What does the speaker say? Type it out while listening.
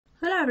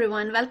Hello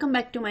everyone, welcome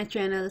back to my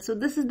channel. So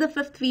this is the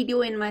fifth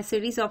video in my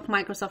series of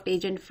Microsoft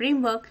Agent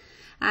Framework,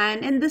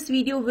 and in this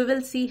video we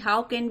will see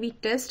how can we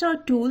test our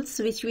tools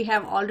which we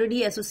have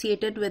already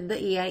associated with the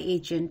AI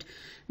agent.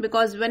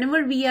 Because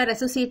whenever we are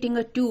associating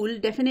a tool,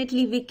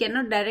 definitely we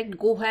cannot direct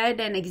go ahead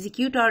and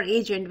execute our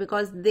agent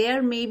because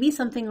there may be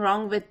something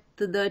wrong with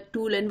the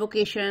tool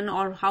invocation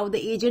or how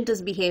the agent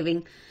is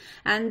behaving.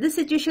 And this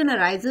situation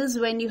arises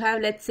when you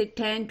have, let's say,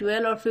 10,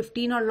 12 or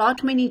 15 or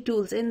lot many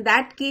tools. In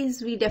that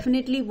case, we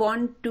definitely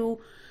want to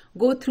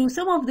go through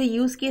some of the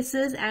use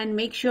cases and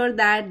make sure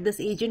that this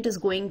agent is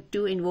going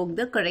to invoke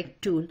the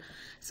correct tool.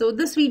 So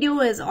this video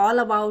is all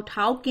about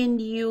how can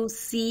you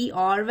see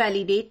or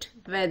validate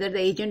whether the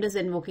agent is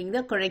invoking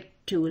the correct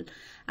tool.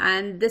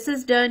 And this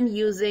is done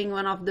using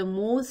one of the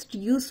most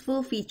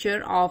useful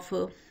feature of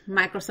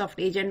Microsoft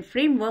Agent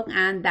Framework,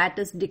 and that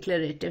is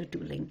declarative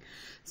tooling.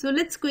 So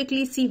let's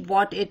quickly see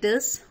what it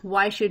is,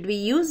 why should we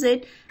use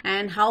it,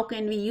 and how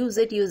can we use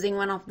it using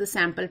one of the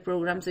sample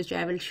programs which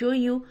I will show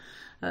you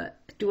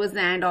towards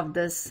the end of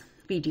this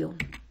video.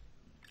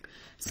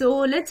 So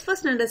let's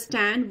first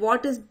understand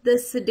what is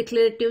this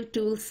declarative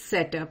tool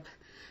setup.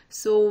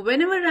 So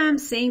whenever I'm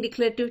saying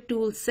declarative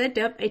tool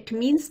setup, it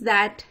means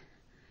that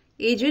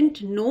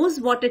agent knows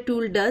what a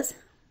tool does,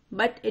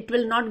 but it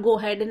will not go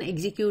ahead and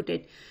execute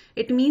it.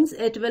 It means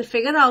it will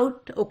figure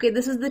out, okay,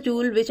 this is the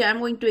tool which I'm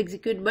going to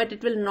execute, but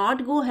it will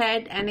not go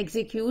ahead and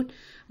execute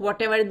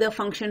whatever the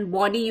function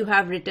body you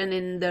have written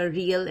in the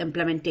real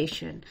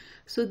implementation.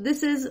 So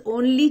this is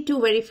only to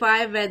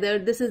verify whether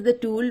this is the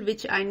tool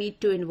which I need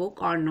to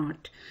invoke or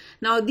not.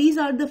 Now these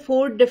are the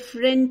four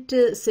different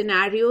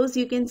scenarios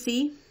you can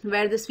see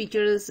where this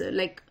feature is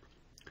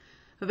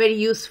very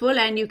useful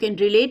and you can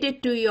relate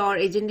it to your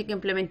agentic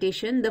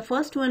implementation. The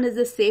first one is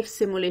the safe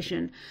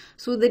simulation.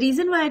 So the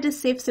reason why it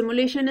is safe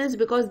simulation is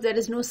because there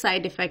is no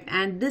side effect,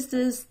 and this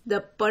is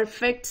the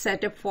perfect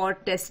setup for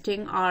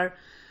testing our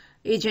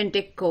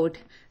agentic code.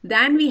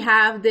 Then we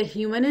have the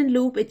human in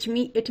loop. It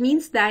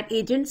means that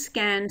agents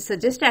can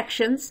suggest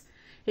actions,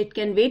 it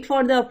can wait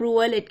for the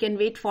approval, it can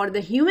wait for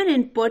the human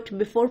input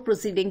before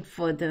proceeding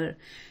further.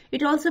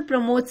 It also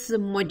promotes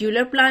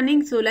modular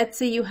planning. So let's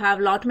say you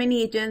have lot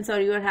many agents or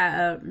you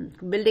are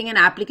building an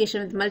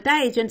application with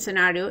multi-agent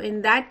scenario.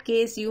 In that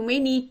case, you may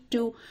need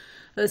to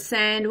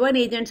send one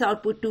agent's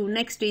output to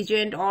next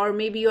agent, or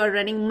maybe you are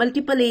running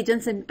multiple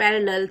agents in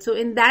parallel. So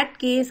in that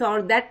case,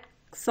 or that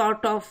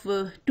sort of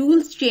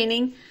tools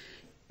chaining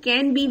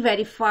can be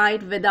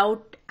verified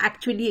without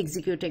actually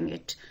executing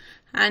it.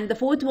 And the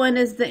fourth one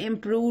is the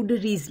improved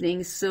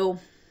reasoning. So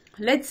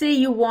let's say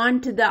you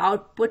want the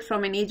output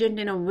from an agent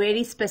in a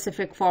very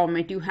specific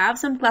format. You have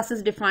some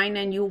classes defined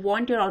and you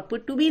want your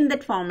output to be in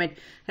that format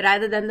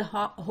rather than the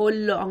whole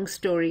long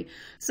story.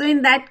 So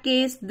in that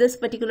case, this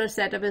particular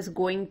setup is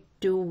going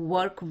to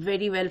work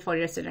very well for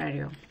your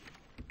scenario.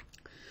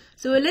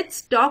 So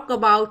let's talk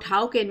about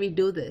how can we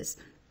do this.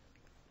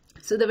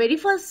 So the very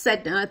first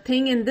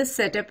thing in this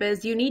setup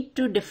is you need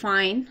to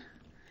define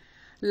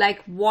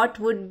like what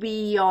would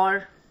be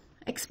your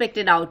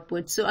expected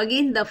output. So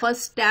again, the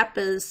first step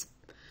is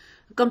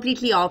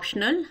completely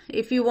optional.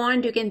 If you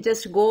want, you can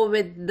just go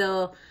with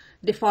the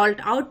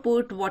default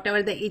output,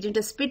 whatever the agent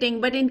is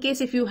spitting. But in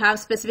case if you have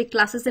specific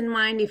classes in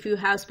mind, if you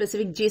have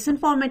specific JSON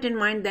format in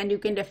mind, then you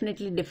can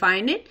definitely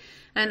define it.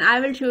 And I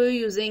will show you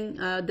using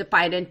the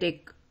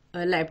pydantic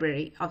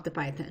library of the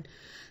Python.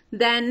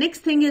 Then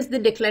next thing is the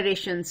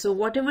declaration. So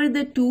whatever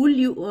the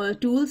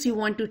tools you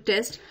want to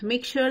test,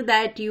 make sure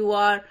that you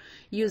are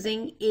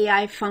using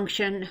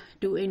AIFunction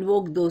to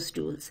invoke those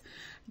tools.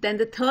 Then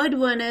the third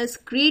one is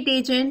create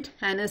agent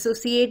and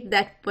associate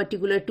that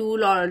particular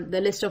tool or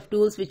the list of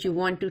tools which you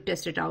want to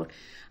test it out.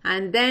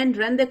 And then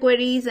run the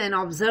queries and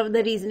observe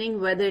the reasoning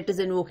whether it is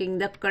invoking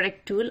the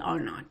correct tool or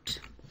not.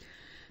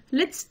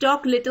 Let's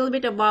talk a little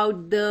bit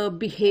about the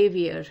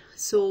behavior.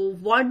 So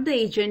what the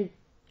agent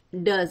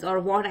does or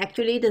what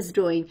actually it is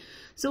doing.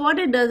 So what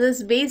it does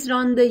is based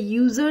on the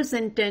user's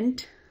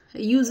intent,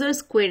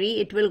 user's query,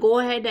 it will go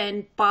ahead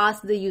and pass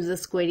the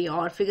user's query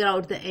or figure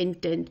out the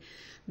intent.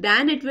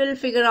 Then it will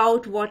figure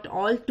out what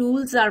all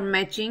tools are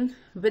matching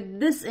with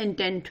this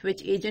intent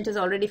which agent has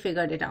already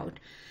figured it out.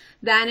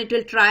 Then it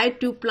will try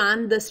to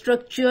plan the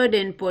structured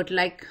input,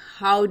 like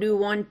how do you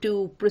want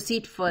to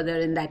proceed further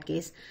in that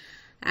case.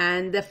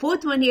 And the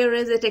fourth one here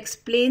is it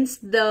explains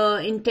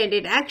the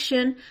intended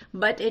action,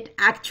 but it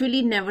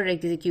actually never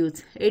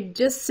executes. It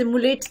just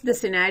simulates the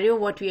scenario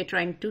what we are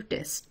trying to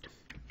test.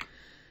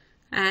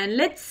 And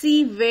let's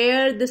see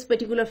where this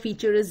particular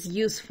feature is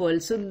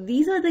useful. So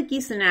these are the key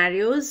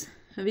scenarios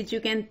which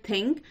you can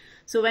think.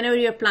 So whenever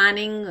you're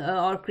planning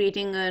or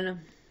creating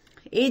an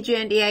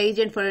agent, AI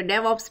agent for a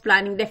DevOps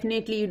planning,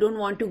 definitely you don't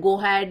want to go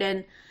ahead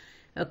and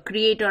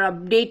create or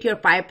update your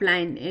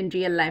pipeline in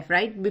real life,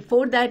 right?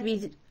 Before that,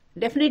 we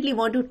definitely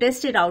want to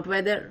test it out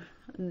whether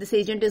this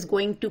agent is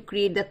going to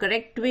create the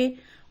correct way,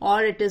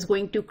 or it is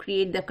going to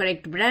create the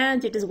correct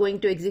branch, it is going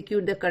to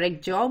execute the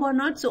correct job or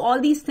not. So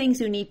all these things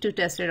you need to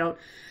test it out.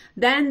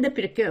 Then the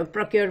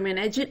procurement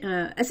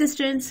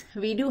assistance.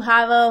 We do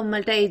have a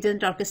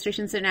multi-agent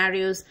orchestration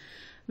scenarios.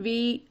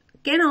 We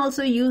can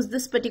also use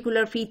this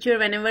particular feature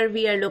whenever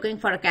we are looking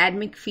for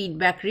academic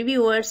feedback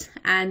reviewers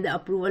and the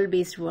approval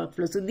based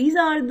workflow. So these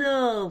are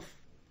the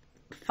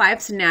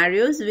 5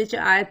 scenarios which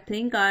I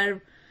think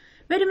are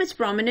very much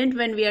prominent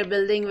when we are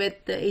building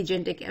with the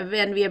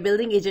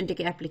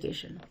agentic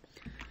application.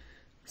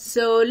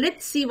 So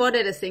let's see what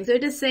it is saying. So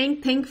it is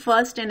saying think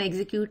first and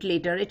execute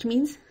later. It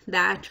means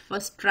that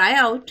first try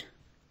out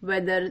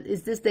whether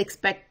is this the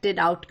expected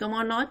outcome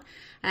or not,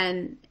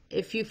 and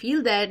if you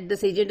feel that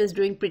this agent is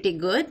doing pretty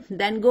good,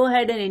 then go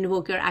ahead and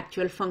invoke your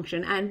actual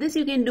function. And this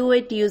you can do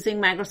it using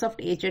Microsoft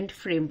Agent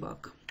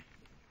Framework.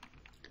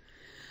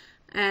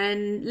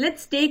 And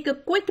let's take a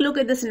quick look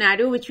at the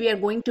scenario which we are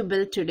going to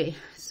build today.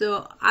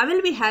 So I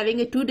will be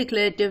having 2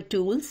 declarative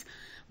tools.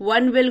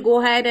 One will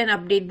go ahead and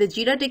update the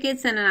Jira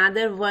tickets, and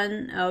another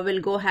one will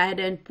go ahead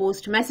and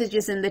post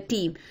messages in the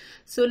team.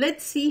 So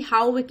let's see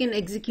how we can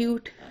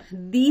execute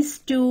these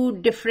 2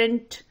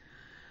 different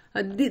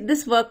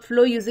this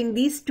workflow using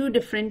these 2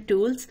 different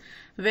tools,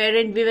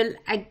 wherein we will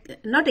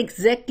not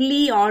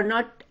exactly or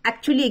not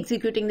actually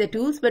executing the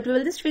tools, but we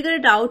will just figure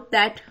it out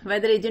that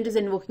whether agent is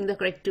invoking the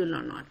correct tool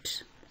or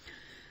not.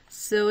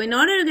 So in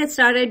order to get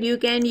started, you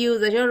can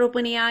use Azure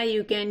OpenAI,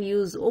 you can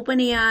use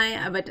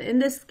OpenAI, but in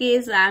this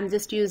case, I'm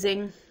just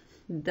using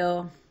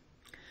the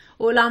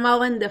Ollama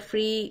one, the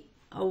free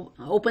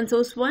open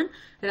source one,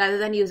 rather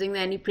than using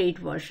any paid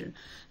version.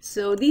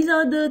 So these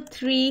are the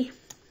 3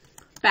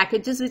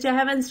 packages which I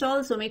have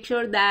installed. So make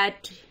sure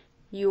that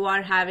you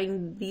are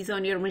having these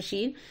on your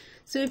machine.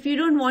 So if you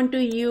don't want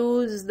to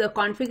use the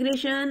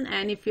configuration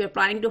and if you're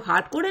planning to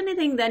hard code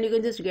anything, then you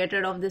can just get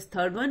rid of this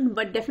 3rd one.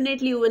 But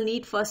definitely you will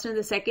need first and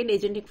the second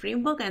agentic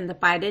framework and the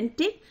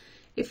pydantic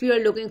if you are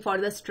looking for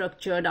the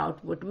structured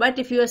output. But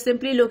if you are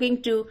simply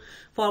looking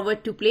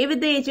forward to play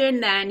with the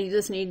agent, then you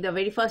just need the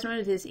very first one,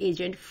 which is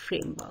agent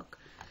framework.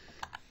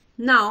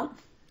 Now,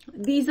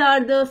 these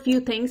are the few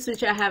things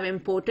which I have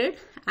imported.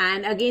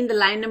 And again, the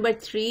line number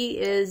 3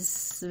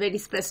 is very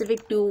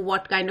specific to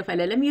what kind of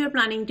LLM you are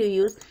planning to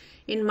use.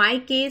 In my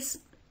case,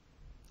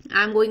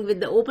 I'm going with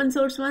the open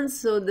source ones.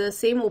 So the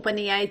same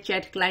OpenAI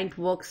chat client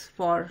works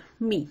for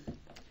me.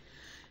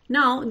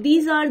 Now,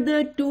 these are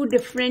the 2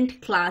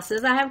 different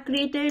classes I have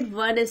created.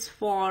 One is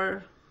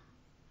for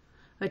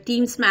a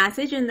Teams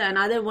message and the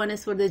another one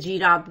is for the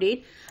Jira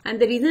update.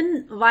 And the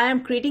reason why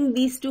I'm creating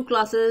these 2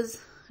 classes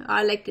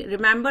are like,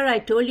 remember I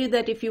told you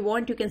that if you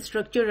want, you can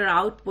structure your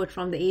output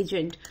from the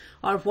agent,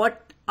 or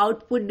what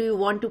output do you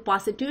want to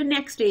pass it to your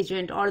next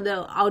agent, or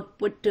the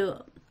output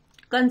to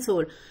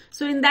console.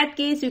 So in that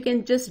case, you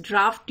can just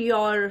draft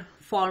your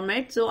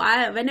format. So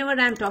whenever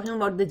I'm talking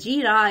about the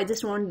Jira, I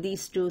just want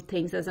these 2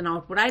 things as an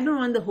output. I don't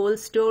want the whole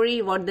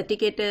story, what the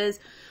ticket is,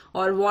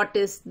 or what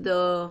are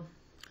the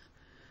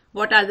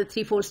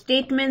 3-4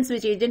 statements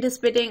which agent is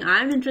spitting.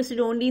 I'm interested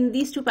only in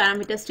these 2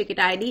 parameters, ticket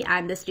ID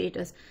and the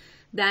status.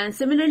 Then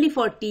similarly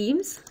for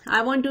Teams,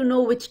 I want to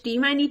know which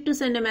team I need to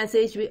send a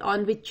message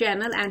on which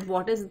channel and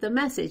what is the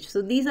message.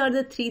 So these are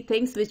the 3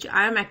 things which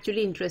I am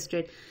actually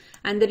interested.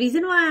 And the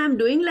reason why I am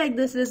doing like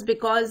this is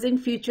because in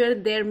future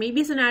there may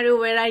be a scenario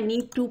where I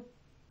need to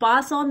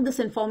pass on this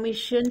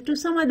information to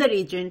some other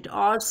agent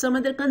or some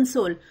other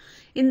console.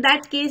 In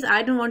that case,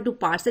 I don't want to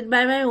parse it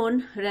by my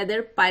own,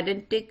 rather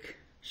pydantic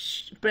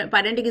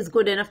is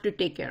good enough to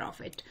take care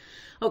of it.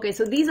 Okay,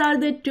 so these are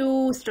the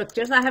 2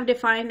 structures I have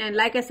defined, and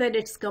like I said,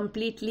 it's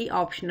completely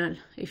optional.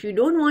 If you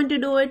don't want to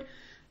do it,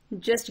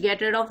 just get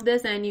rid of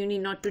this and you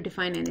need not to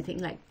define anything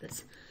like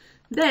this.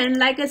 Then,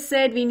 like I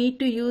said, we need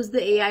to use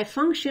the AI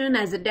function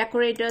as a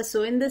decorator.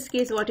 So in this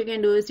case, what you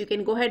can do is you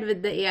can go ahead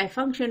with the AI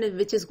function,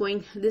 which is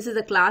this is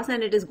a class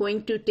and it is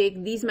going to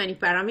take these many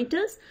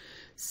parameters.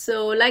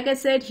 So like I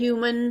said,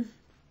 human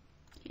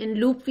in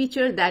loop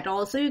feature, that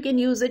also you can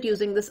use it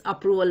using this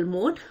approval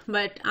mode,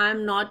 but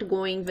I'm not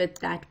going with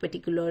that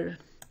particular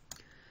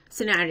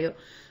scenario.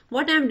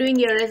 What I'm doing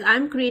here is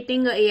I'm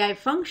creating an AI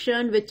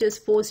function which is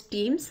post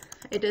teams.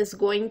 It is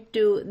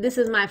this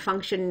is my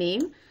function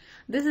name.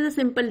 This is a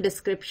simple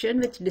description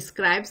which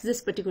describes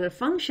this particular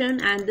function,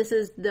 and this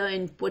is the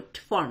input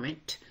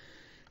format.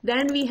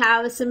 Then we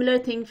have a similar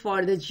thing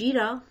for the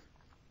Jira,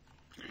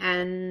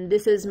 and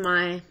this is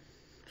my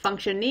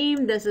function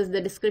name. This is the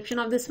description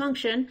of this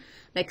function,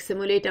 like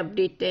simulate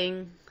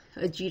updating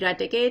a Jira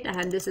ticket,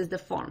 and this is the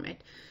format.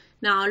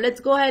 Now let's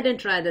go ahead and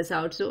try this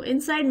out. So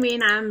inside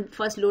main, I'm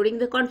first loading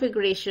the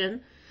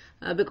configuration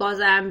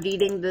because I'm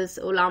reading this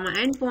Ollama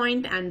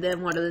endpoint and the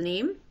model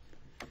name.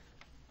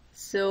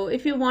 So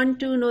if you want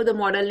to know the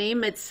model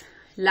name, it's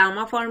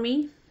Llama for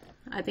me.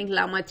 I think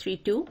Llama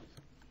 3.2.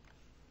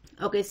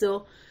 Okay,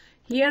 so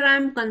here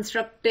I'm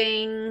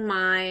constructing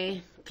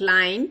my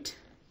client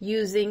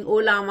using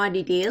Ollama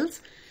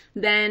details.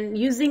 Then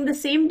using the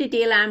same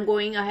detail, I'm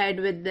going ahead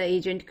with the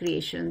agent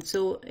creation.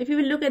 So if you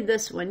will look at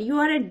this one, you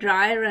are a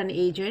dry run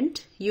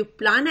agent. You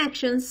plan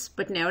actions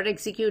but never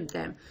execute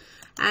them.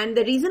 And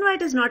the reason why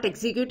it is not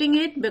executing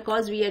it,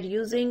 because we are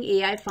using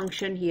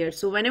AIFunction here.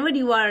 So whenever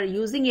you are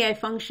using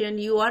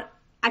AIFunction, you are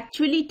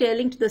actually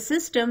telling to the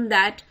system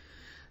that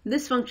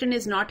this function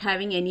is not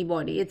having any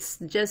body. It's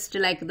just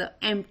like the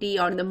empty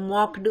or the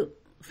mocked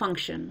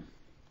function.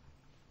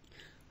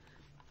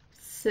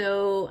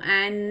 So,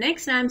 and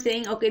next I'm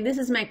saying, okay, this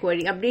is my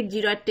query, update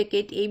Jira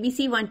ticket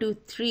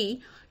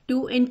ABC123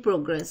 to in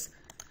progress.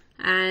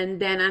 And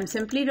then I'm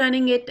simply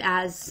running it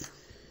as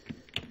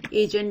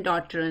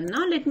agent.run.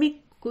 Now let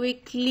me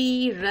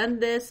quickly run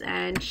this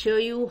and show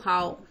you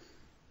how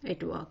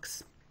it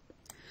works.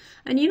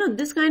 And you know,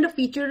 this kind of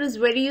feature is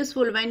very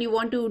useful when you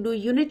want to do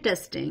unit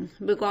testing,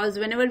 because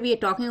whenever we are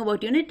talking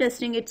about unit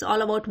testing, it's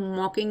all about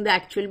mocking the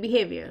actual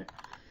behavior.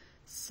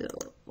 So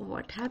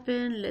what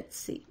happened? Let's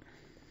see.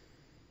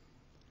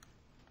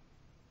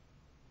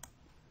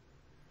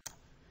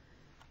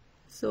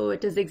 So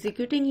it is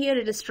executing here.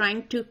 It is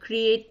trying to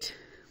create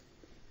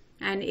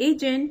an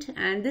agent,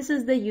 and this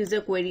is the user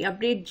query,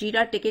 update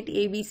Jira ticket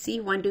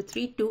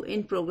ABC123 to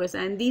in progress.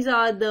 And these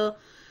are the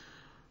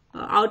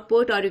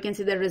output, or you can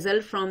see the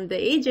result from the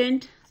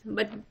agent.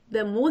 But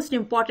the most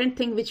important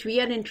thing which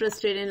we are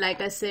interested in, like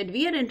I said,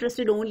 we are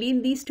interested only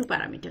in these two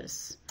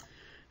parameters,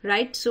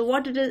 right? So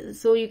what it is,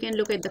 so you can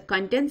look at the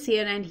contents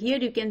here, and here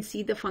you can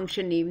see the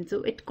function name.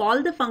 So it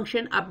called the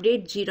function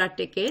update Jira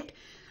ticket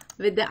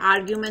with the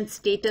argument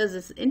status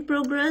is in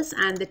progress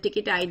and the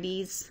ticket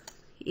IDs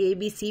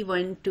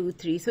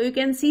ABC123. So you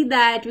can see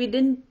that we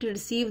didn't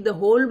receive the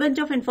whole bunch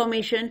of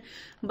information,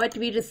 but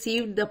we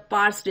received the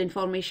parsed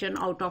information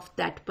out of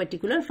that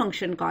particular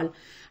function call.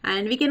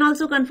 And we can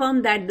also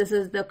confirm that this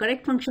is the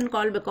correct function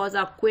call, because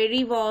our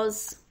query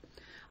was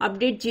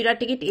update Jira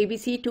ticket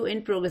ABC to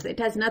in progress. It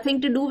has nothing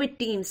to do with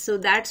Teams, so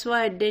that's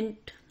why I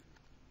didn't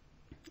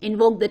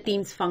invoke the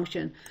Teams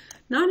function.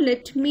 Now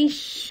let me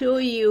show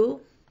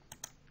you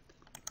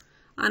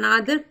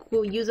another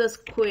user's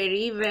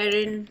query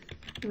wherein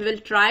we will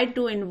try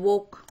to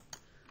invoke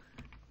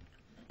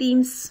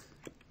Teams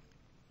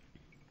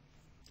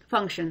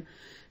function.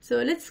 So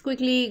let's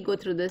quickly go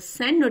through this.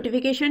 Send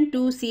notification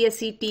to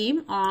CSC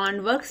team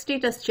on work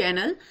status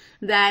channel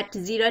that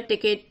Jira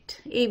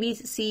ticket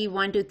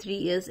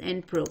ABC123 is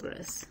in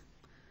progress.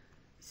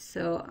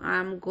 So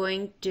I'm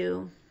going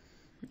to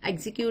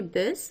execute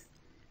this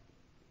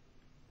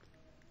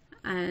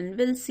and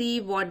we'll see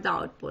what the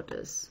output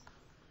is.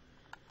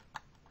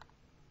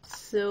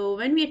 So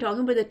when we are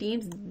talking about the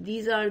teams,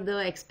 these are the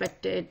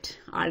expected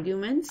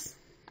arguments.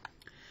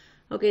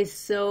 Okay,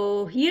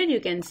 so here you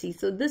can see,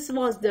 so this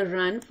was the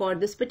run for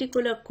this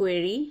particular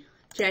query,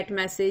 chat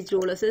message,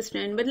 role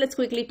assistant. But let's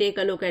quickly take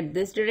a look at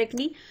this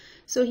directly.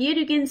 So here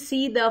you can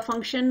see the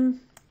function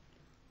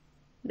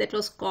that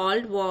was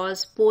called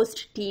was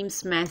post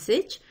teams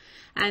message,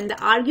 and the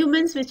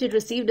arguments which it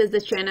received is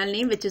the channel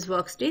name, which is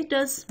work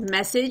status,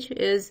 message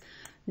is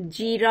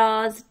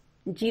Jira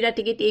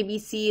ticket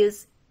ABC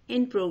is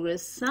in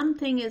progress.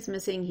 Something is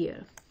missing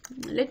here.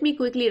 Let me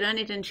quickly run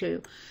it and show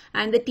you.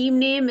 And the team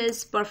name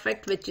is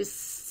perfect, which is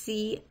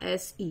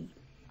CSE.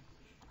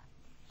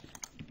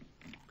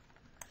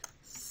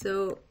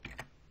 So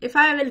if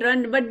I will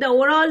run, but the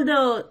overall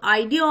the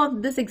idea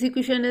of this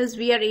execution is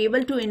we are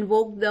able to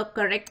invoke the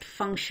correct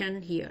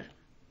function here,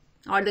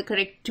 or the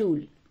correct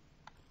tool.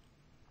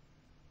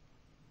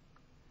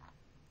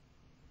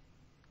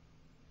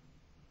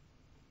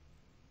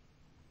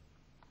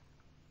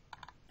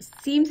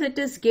 Seems it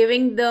is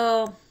giving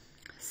the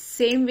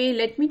same way.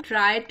 Let me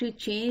try to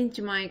change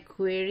my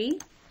query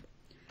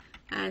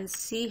and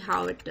see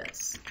how it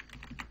does.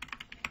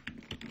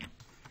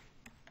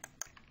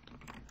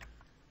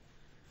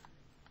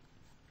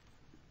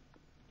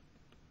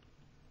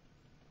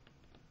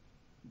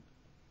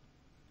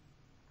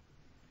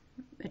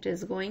 It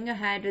is going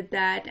ahead with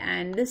that,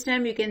 and this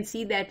time you can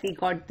see that we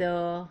got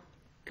the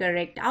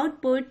correct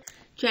output.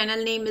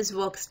 Channel name is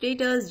work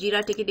status,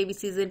 Jira ticket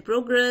ABC is in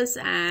progress,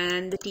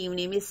 and the team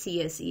name is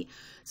CSE.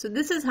 So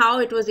this is how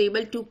it was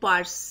able to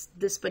parse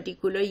this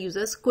particular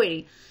user's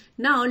query.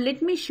 Now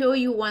let me show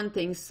you one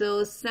thing.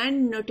 So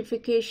send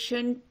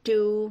notification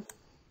to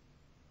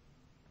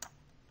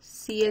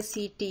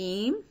CSE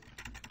team.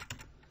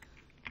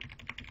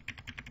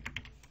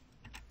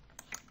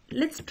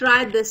 Let's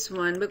try this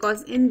one,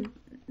 because in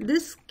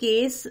this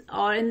case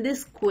or in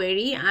this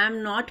query I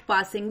am not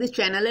passing the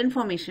channel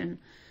information.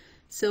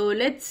 So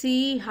let's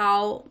see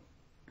how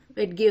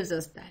it gives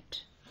us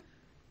that.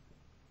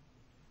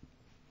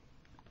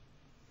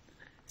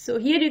 So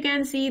here you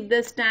can see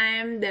this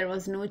time there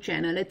was no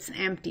channel, it's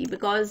empty,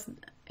 because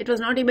it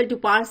was not able to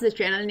parse the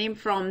channel name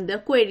from the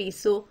query.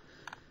 So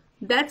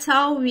that's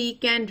how we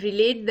can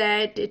relate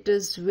that it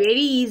is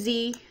very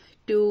easy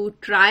to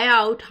try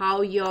out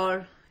how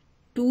your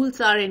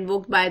tools are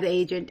invoked by the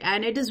agent,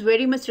 and it is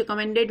very much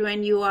recommended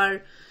when you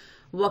are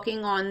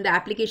working on the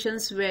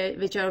applications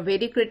which are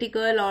very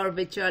critical or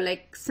which are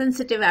like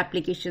sensitive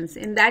applications.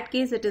 In that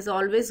case, it is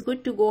always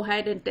good to go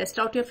ahead and test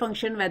out your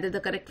function, whether the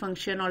correct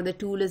function or the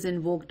tool is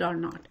invoked or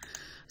not.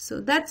 So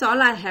that's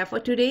all I have for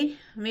today.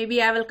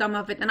 Maybe I will come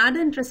up with another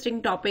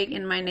interesting topic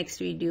in my next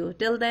video.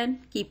 Till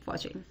then, keep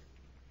watching.